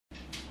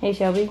Hey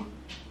Shelby, do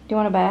you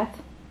want a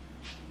bath?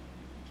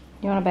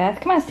 You want a bath?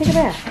 Come on, let's take a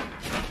bath.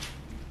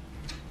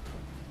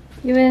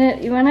 You in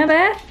it? You want a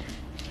bath?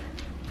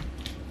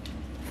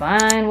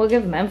 Fine, we'll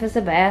give Memphis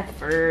a bath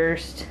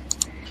first.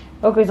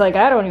 Oakley's like,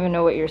 I don't even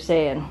know what you're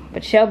saying,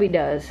 but Shelby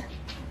does.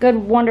 Good,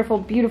 wonderful,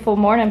 beautiful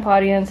morning,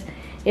 audience.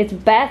 It's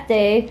bath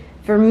day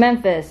for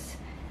Memphis.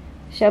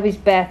 Shelby's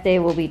bath day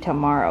will be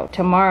tomorrow.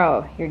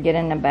 Tomorrow, you're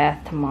getting a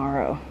bath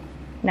tomorrow.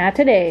 Not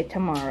today,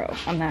 tomorrow.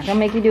 I'm not gonna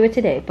make you do it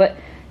today, but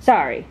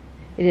sorry,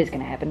 it is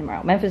gonna happen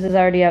tomorrow. Memphis is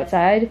already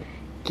outside,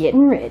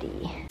 getting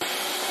ready.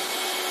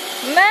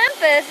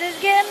 Memphis is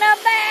getting a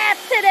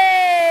bath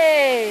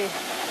today.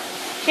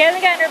 She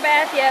hasn't gotten her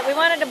bath yet. We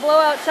wanted to blow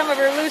out some of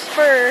her loose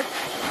fur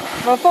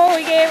before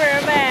we gave her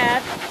a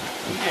bath.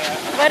 Yeah.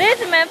 But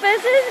it's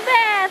Memphis'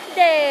 bath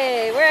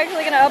day. We're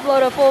actually gonna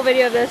upload a full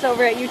video of this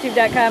over at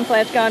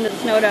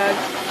youtube.com/ContactSnowDogs.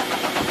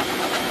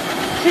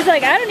 She's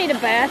like, I don't need a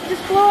bath,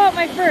 just blow out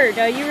my fur.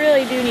 No, you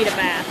really do need a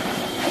bath.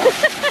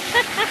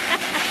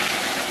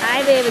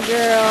 Hi, baby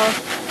girl.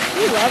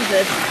 She loves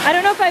this. I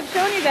don't know if I've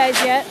shown you guys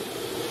yet.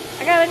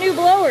 I got a new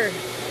blower.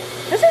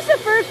 This is the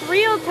first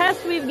real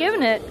test we've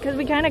given it because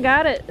we kind of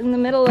got it in the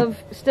middle of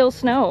still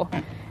snow.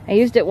 I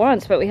used it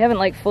once, but we haven't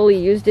like fully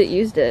used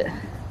it.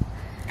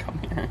 Come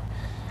here.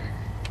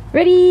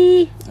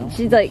 Ready? No.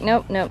 She's like,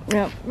 nope, nope,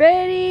 nope.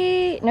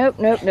 Ready? Nope,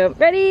 nope, nope.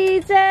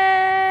 Ready,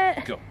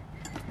 set, go.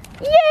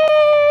 Yay!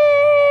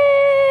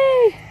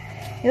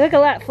 You look a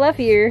lot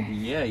fluffier.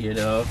 Yeah, you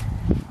know.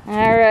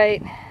 All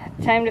right,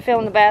 time to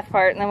film the bath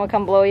part, and then we'll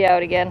come blow you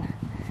out again.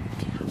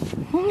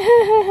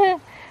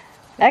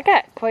 That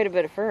got quite a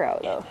bit of fur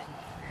out, though.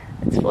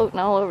 It's floating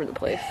all over the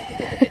place.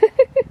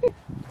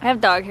 I have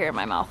dog hair in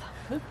my mouth.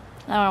 I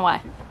don't know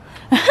why.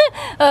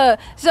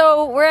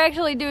 So we're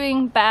actually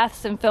doing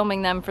baths and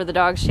filming them for the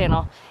dogs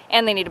channel,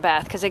 and they need a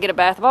bath because they get a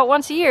bath about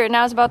once a year, and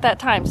now it's about that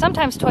time,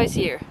 sometimes twice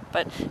a year.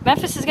 But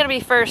Memphis is gonna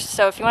be first,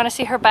 so if you want to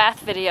see her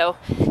bath video,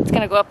 it's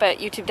gonna go up at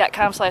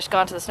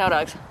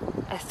youtube.com/GoneToTheSnowDogs.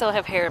 I still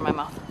have hair in my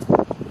mouth.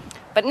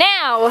 But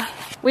now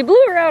we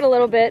blew her out a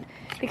little bit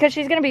because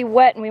she's gonna be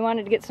wet, and we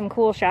wanted to get some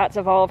cool shots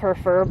of all of her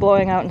fur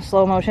blowing out in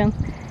slow motion.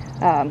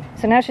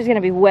 So now she's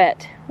gonna be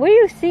wet. What do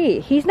you see?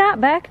 He's not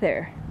back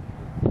there.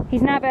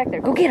 He's not back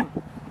there. Go get him.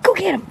 Go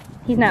get him.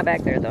 He's not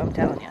back there, though, I'm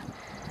telling you.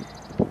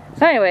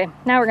 So anyway,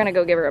 now we're gonna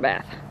go give her a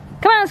bath.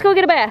 Come on, let's go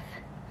get a bath.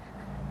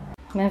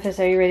 Memphis,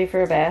 are you ready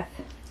for a bath?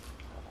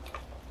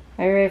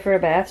 Are you ready for a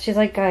bath? She's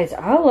like, guys,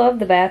 I love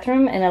the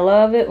bathroom, and I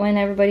love it when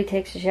everybody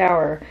takes a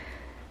shower.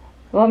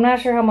 Well, I'm not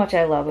sure how much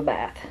I love a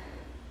bath.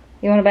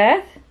 You want a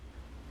bath?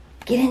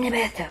 Get in the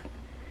bathtub.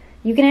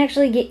 You can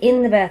actually get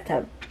in the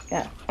bathtub.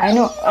 Yeah, I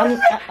know. I'm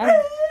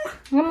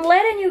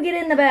letting you get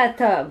in the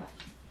bathtub.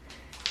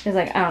 She's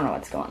like, I don't know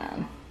what's going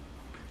on.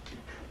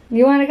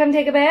 You want to come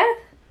take a bath?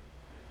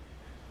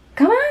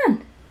 Come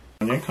on.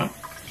 Yeah, come.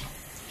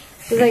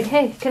 She's like,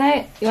 hey,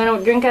 you want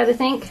to drink out of the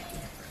sink?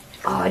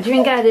 Oh,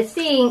 drink out of the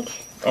sink.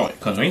 Oh, I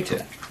couldn't reach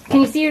it.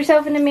 Can you see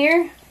yourself in the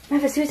mirror?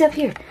 Memphis, who's up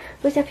here?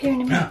 Who's up here in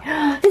the mirror?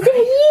 Is that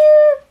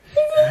you? Is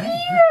it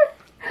you?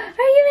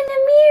 Are you in the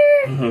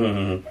mirror?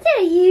 Is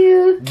that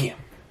you? Yeah.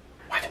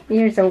 What?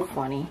 You're so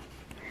funny.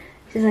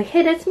 She's like,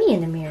 hey, that's me in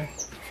the mirror.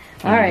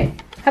 All right.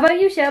 How about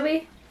you,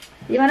 Shelby?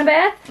 You want a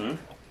bath? Can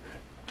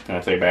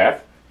I take a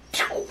bath?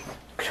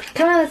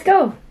 Come on, let's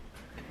go.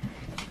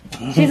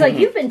 She's like,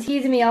 you've been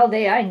teasing me all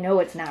day. I know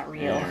it's not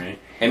real. Yeah, right.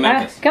 Hey,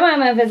 Memphis. Come on,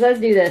 Memphis, let's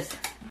do this.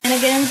 And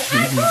again,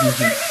 I'm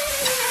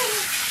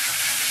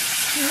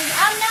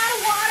not a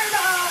water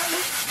dog.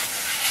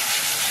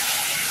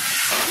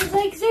 She's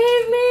like,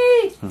 save me.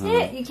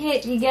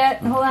 You can't,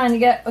 hold on,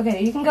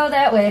 okay, you can go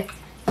that way,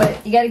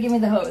 but you gotta give me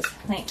the hose.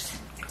 Thanks.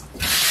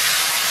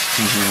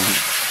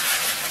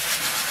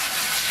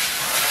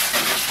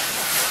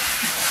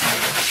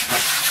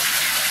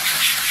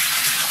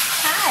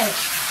 Hi.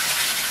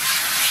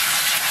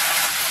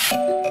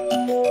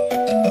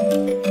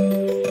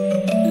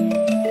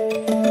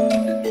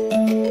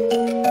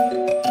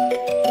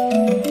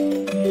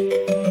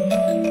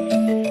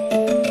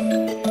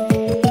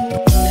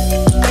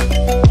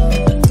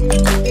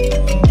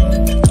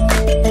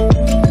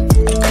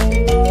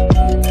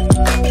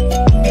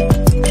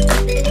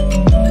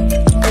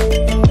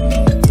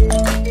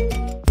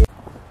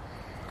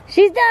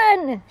 She's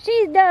done!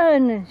 She's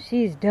done!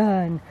 She's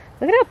done.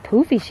 Look at how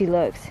poofy she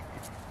looks.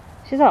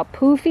 She's all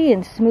poofy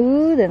and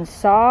smooth and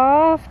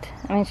soft.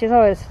 I mean,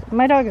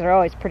 my dogs are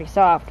always pretty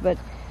soft, but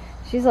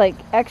she's like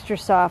extra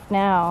soft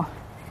now.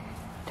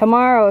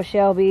 Tomorrow,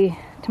 Shelby.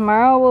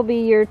 Tomorrow will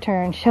be your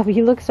turn. Shelby,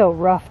 you look so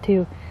rough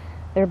too.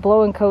 They're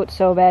blowing coats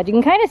so bad. You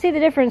can kind of see the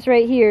difference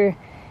right here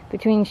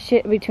between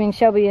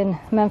Shelby and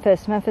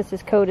Memphis.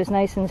 Memphis's coat is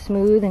nice and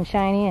smooth and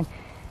shiny, and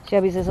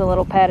Shelby's is a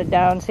little padded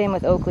down. Same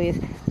with Oakley's.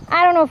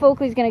 I don't know if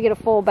Oakley's gonna get a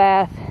full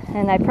bath,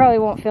 and I probably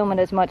won't film it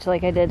as much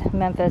like I did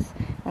Memphis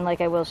and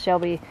like I will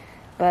Shelby,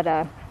 but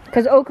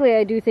because Oakley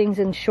I do things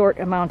in short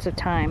amounts of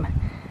time.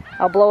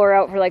 I'll blow her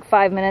out for like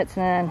 5 minutes,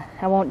 and then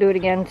I won't do it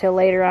again until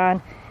later on.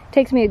 It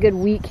takes me a good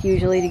week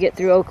usually to get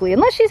through Oakley,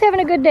 unless she's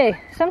having a good day.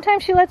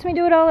 Sometimes she lets me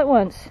do it all at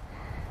once.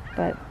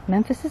 But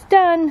Memphis is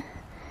done.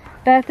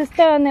 Bath is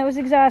done. That was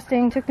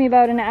exhausting. Took me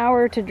about an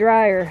hour to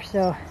dry her,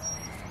 so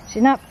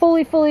she's not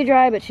fully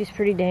dry, but she's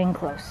pretty dang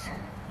close.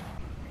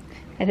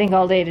 I think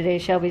all day today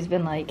Shelby's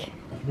been like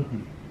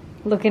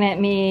looking at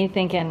me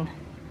thinking,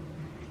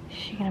 is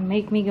she gonna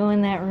make me go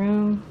in that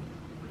room?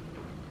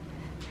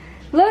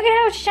 Look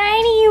at how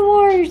shiny you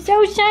are. You're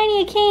so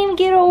shiny I can't even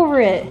get over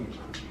it.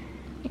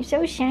 You're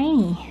so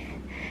shiny.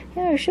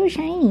 You're so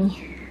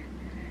shiny.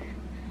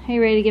 Are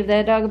you ready to give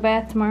that dog a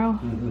bath tomorrow?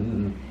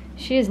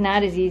 She is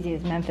not as easy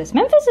as Memphis.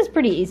 Memphis is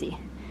pretty easy.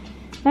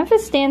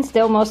 Memphis stands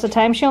still most of the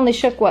time. She only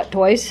shook, what,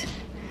 twice?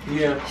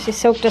 Yeah. She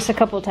soaked us a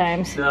couple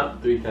times. No,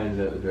 3 times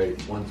that was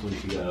right. Once when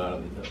she got out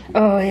of the tub.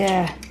 Oh,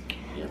 yeah.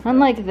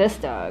 Unlike this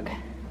dog.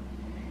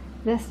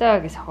 This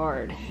dog is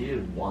hard. She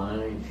is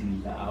whining,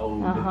 she's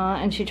loud.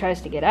 Uh-huh, and she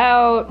tries to get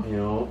out. You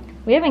know?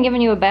 We haven't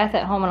given you a bath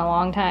at home in a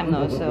long time,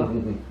 though,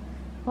 so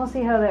we'll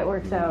see how that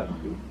works out.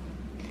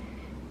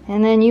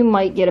 And then you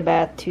might get a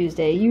bath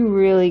Tuesday. You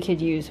really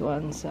could use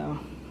one, so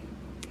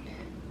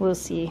we'll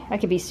see. I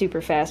could be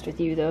super fast with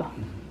you, though.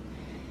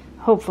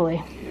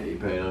 Hopefully. Yeah, you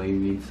probably don't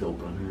even need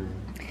soap on her.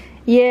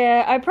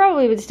 Yeah, I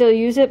probably would still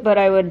use it, but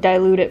I would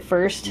dilute it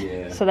first,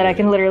 so that I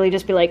can literally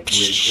just be like...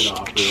 Rinse it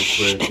off real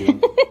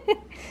quick.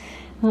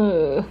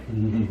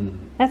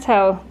 That's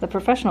how the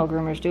professional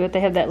groomers do it. They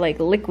have that like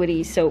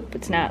liquidy soap.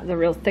 It's not the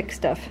real thick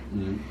stuff.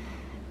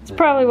 It's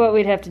probably what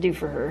we'd have to do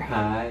for her.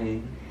 Hi.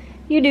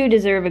 You do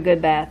deserve a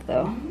good bath,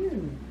 though.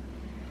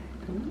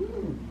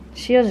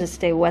 She'll just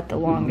stay wet the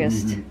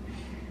longest.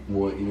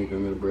 What, you think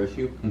I'm gonna brush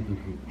you?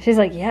 She's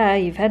like, yeah,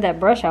 you've had that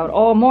brush out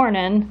all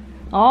morning.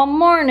 All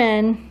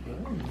morning.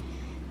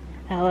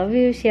 I love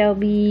you,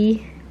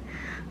 Shelby.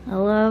 I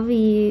love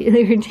you.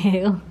 Look at her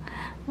tail.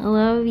 I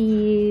love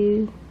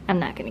you. I'm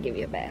not gonna give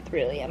you a bath,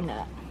 really, I'm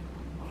not.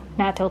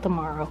 Not till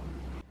tomorrow.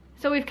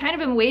 So we've kind of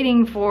been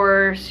waiting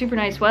for super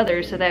nice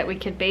weather so that we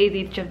could bathe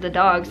each of the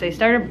dogs. They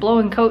started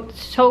blowing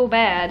coats so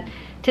bad.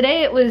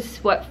 Today it was,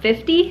 what,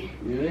 50?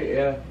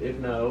 Yeah, if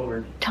not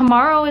over.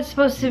 Tomorrow it's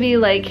supposed to be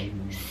like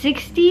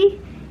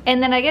 60.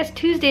 And then I guess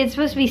Tuesday it's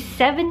supposed to be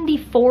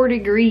 74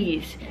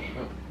 degrees.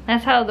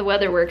 That's how the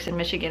weather works in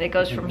Michigan. It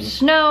goes from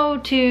snow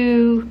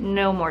to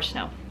no more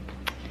snow.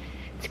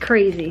 It's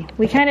crazy.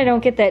 We kind of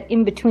don't get that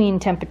in-between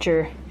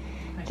temperature.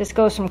 It just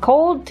goes from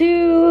cold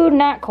to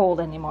not cold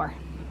anymore.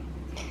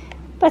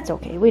 That's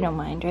okay, we don't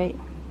mind, right?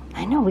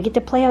 I know, we get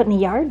to play out in the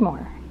yard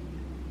more.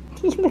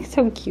 You look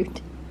so cute.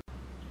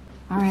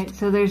 Alright,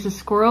 so there's a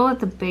squirrel at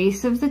the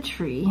base of the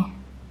tree.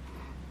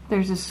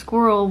 There's a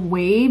squirrel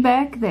way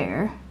back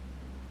there.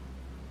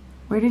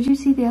 Where did you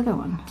see the other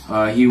one?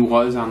 He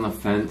was on the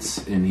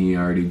fence and he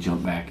already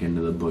jumped back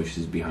into the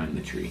bushes behind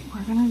the tree.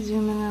 We're gonna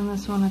zoom in on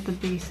this one at the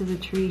base of the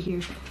tree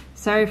here.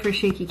 Sorry for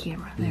shaky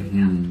camera. There we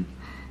go.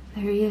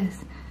 There he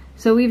is.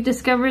 So we've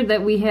discovered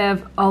that we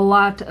have a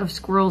lot of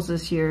squirrels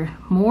this year.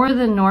 More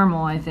than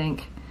normal, I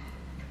think.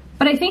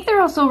 But I think they're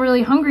also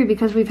really hungry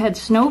because we've had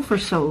snow for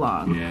so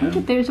long. Yeah.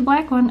 Look, there's a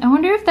black one. I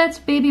wonder if that's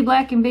baby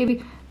black and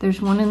baby...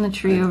 There's one in the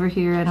tree over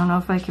here. I don't know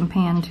if I can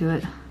pan to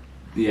it.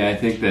 Yeah, I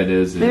think that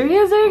is it. There he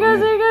is, there he goes,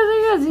 there he goes, there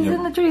he goes. He's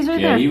in the trees right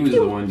there. Yeah, he was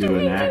the one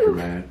doing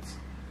acrobats.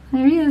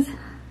 There he is.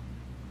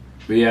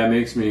 But yeah, it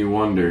makes me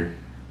wonder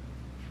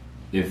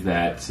if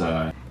that's...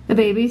 the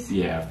babies?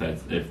 Yeah,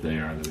 if they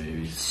are the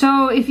babies.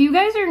 So if you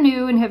guys are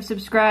new and have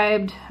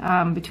subscribed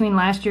between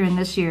last year and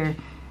this year,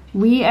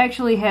 we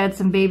actually had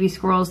some baby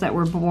squirrels that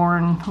were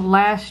born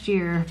last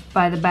year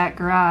by the back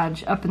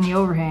garage up in the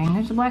overhang.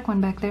 There's a black one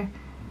back there.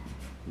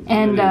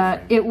 And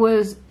it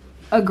was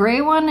a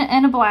gray one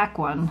and a black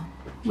one,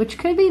 which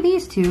could be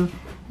these two.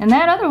 And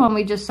that other one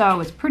we just saw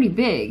was pretty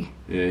big.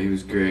 Yeah, he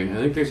was great. I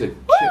think there's a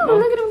chipmunk. Woo,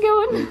 look at him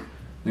going.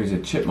 There's a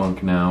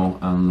chipmunk now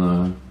on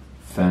the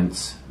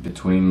fence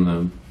between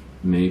the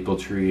maple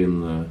tree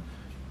and the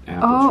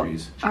apple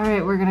trees. All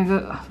right, we're gonna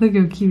go. Look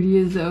how cute he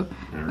is, though.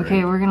 Right.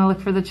 Okay, we're gonna look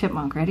for the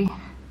chipmunk. Ready?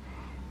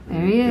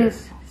 There he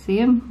is. See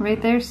him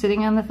right there,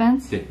 sitting on the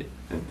fence? I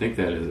think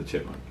that is a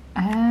chipmunk.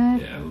 I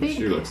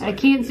sure looks like I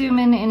can't it, zoom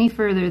in any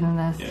further than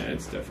this. Yeah,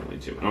 it's definitely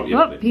chipmunk. Oh,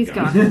 yeah, Oh, he's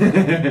gone.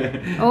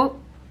 Oh,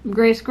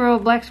 gray squirrel,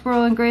 black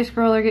squirrel, and gray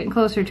squirrel are getting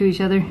closer to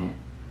each other.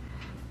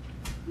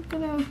 Look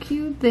at how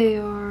cute they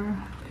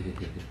are.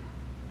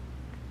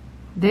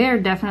 They are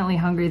definitely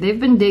hungry. They've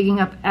been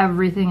digging up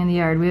everything in the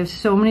yard. We have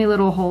so many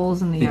little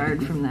holes in the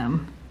yard from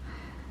them.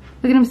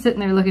 Look at him sitting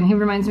there looking. He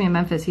reminds me of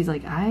Memphis. He's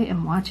like, I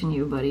am watching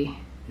you, buddy.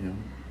 Yeah.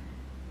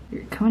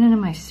 You're coming into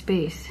my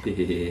space.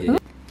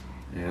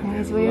 Yeah,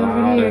 There's there's way a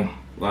over here.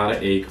 lot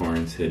of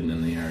acorns hidden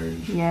in the yard.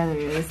 Yeah, there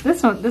is.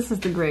 This is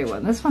the gray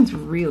one. This one's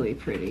really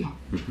pretty.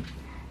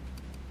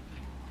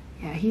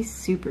 Yeah, he's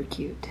super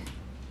cute.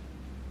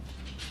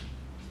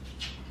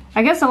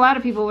 I guess a lot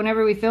of people,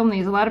 whenever we film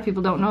these, a lot of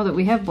people don't know that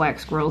we have black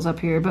squirrels up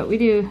here, but we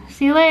do.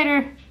 See you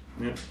later.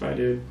 Yep, bye,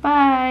 dude.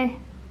 Bye.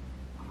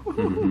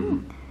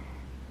 Bloop.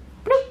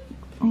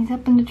 He's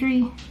up in the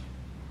tree.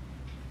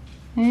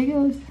 There he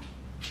goes.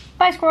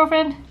 Bye, squirrel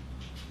friend.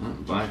 Oh,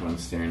 the black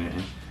one's staring at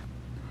him.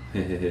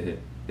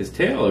 His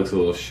tail looks a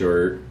little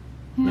short,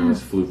 not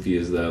as floofy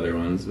as the other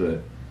ones,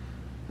 but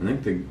I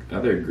think the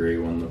other gray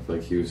one looked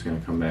like he was going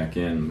to come back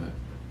in, but...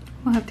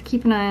 We'll have to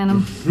keep an eye on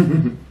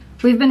him.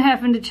 We've been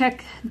having to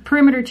check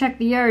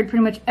the yard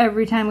pretty much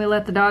every time we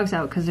let the dogs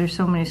out because there's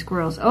so many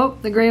squirrels. Oh,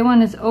 the gray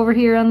one is over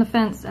here on the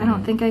fence. I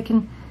don't think I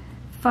can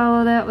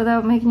follow that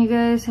without making you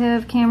guys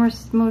have camera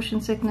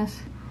motion sickness.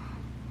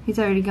 He's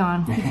already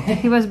gone.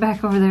 He was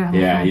back over there on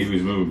the fence. Yeah, he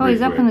was moving. Oh,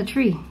 he's up in the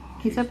tree.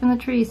 He's up in the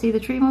tree. See the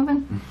tree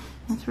moving?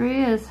 That's where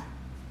he is.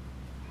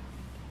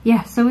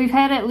 Yeah, so we've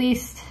had at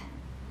least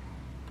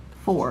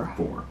 4.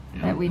 4.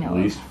 Yeah, that we know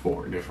at least of.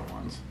 4 different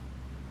ones.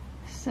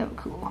 So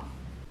cool.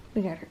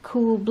 We got our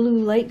cool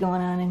blue light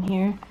going on in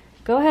here.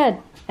 Go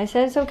ahead. I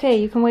said it's okay.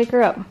 You can wake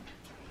her up. You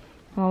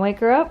want to wake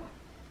her up?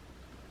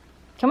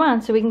 Come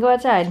on, so we can go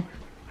outside.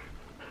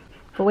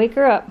 Go wake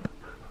her up.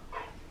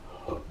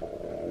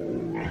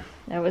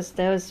 That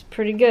was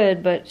pretty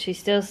good, but she's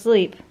still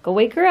asleep. Go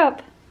wake her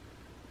up.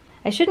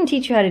 I shouldn't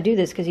teach you how to do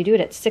this because you do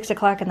it at 6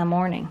 o'clock in the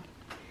morning.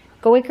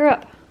 Go wake her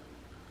up.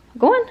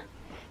 Go on.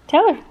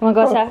 Tell her. You want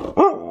to go outside?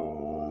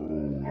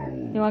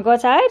 You want to go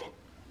outside?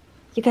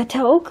 You got to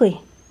tell Oakley.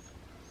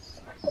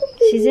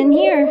 She's in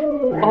here.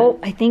 Oh,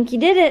 I think you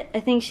did it. I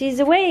think she's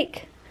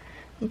awake.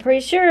 I'm pretty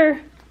sure.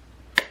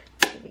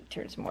 Let me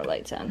turn some more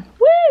lights on.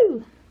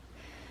 Woo!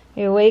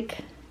 You awake?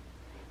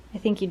 I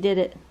think you did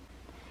it.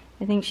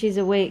 I think she's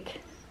awake.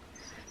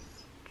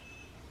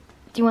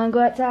 Do you want to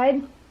go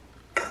outside?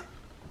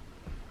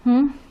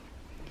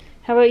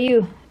 How about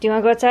you? Do you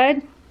want to go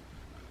outside?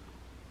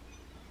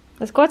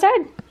 Let's go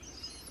outside.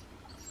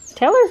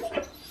 Tell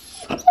her.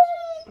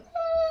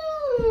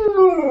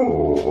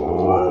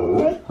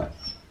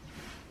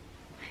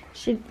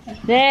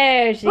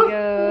 There she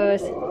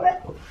goes.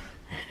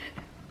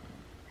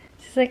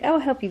 She's like, I'll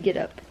help you get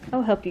up.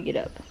 I'll help you get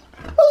up.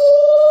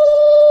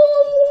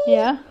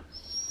 Yeah?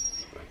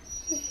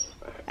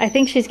 I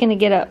think she's gonna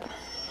get up.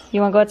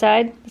 You wanna go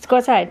outside? Let's go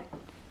outside.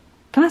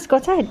 Come on, let's go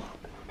outside.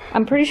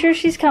 I'm pretty sure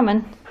she's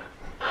coming.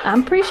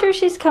 I'm pretty sure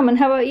she's coming.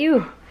 How about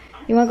you?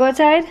 You wanna go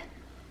outside?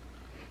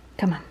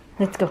 Come on,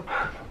 let's go.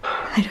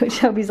 I know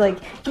Shelby's like,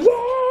 yeah,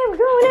 we're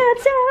going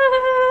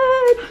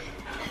outside.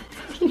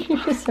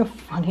 You're just so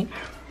funny.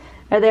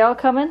 Are they all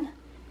coming?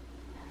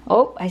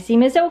 Oh, I see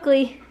Miss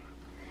Oakley.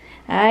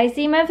 I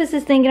see Memphis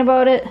is thinking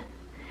about it.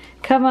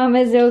 Come on,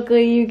 Miss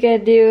Oakley, you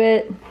can do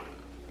it.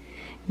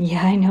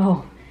 Yeah, I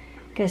know.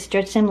 Gotta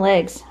stretch them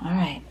legs. All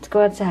right, let's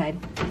go outside.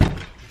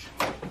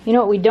 You know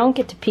what we don't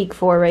get to peek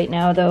for right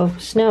now, though?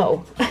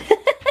 Snow.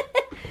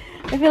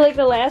 I feel like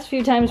the last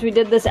few times we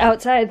did this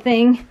outside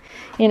thing,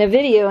 in a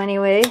video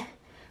anyway,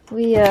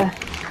 we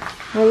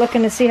were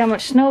looking to see how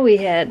much snow we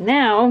had.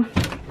 Now,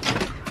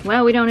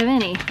 well, we don't have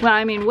any. Well,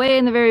 I mean, way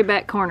in the very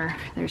back corner,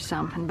 there's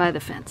some, and by the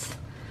fence.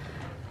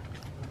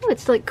 Oh,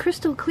 it's like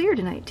crystal clear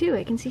tonight, too.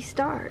 I can see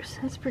stars.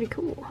 That's pretty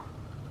cool.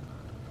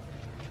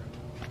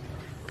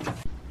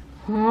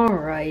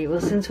 Alright,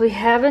 well, since we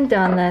haven't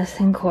done this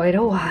in quite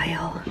a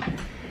while,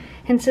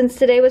 and since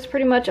today was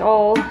pretty much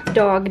all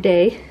dog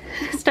day,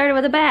 started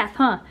with a bath,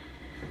 huh?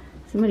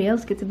 Somebody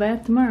else gets a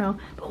bath tomorrow,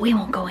 but we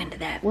won't go into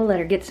that. We'll let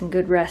her get some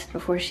good rest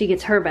before she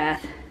gets her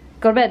bath.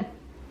 Go to bed.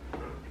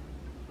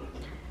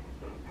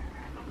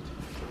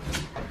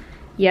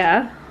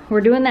 Yeah,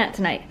 we're doing that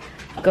tonight.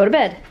 Go to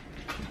bed.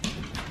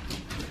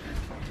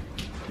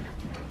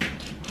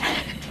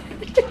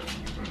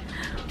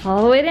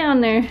 All the way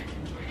down there.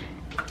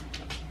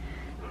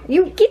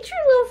 You get your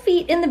little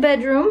feet in the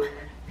bedroom.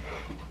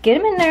 Get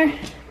them in there.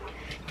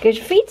 Get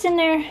your feet in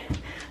there.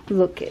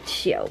 Look at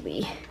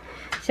Shelby.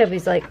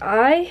 Shelby's like,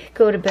 I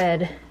go to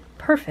bed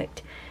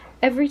perfect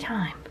every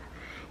time.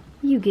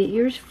 You get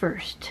yours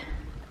first.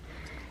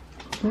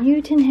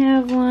 You can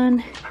have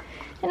one.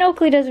 And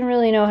Oakley doesn't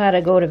really know how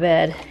to go to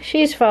bed.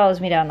 She just follows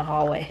me down the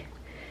hallway.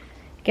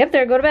 Get up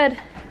there, go to bed.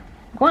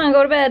 Go on,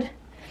 go to bed.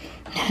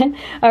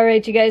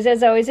 Alright, you guys,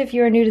 as always, if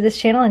you are new to this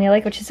channel and you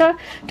like what you saw,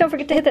 don't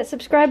forget to hit that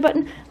subscribe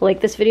button,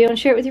 like this video, and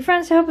share it with your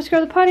friends to help us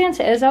grow the audience.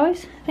 As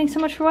always, thanks so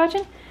much for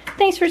watching.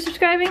 Thanks for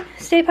subscribing.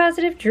 Stay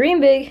positive, dream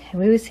big,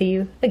 and we will see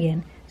you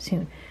again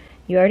soon.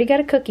 You already got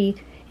a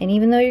cookie, and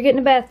even though you're getting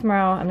a bath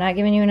tomorrow, I'm not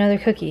giving you another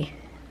cookie.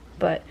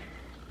 But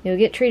you'll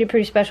get treated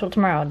pretty special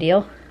tomorrow.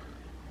 Deal?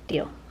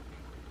 Deal.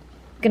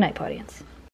 Good night, audience.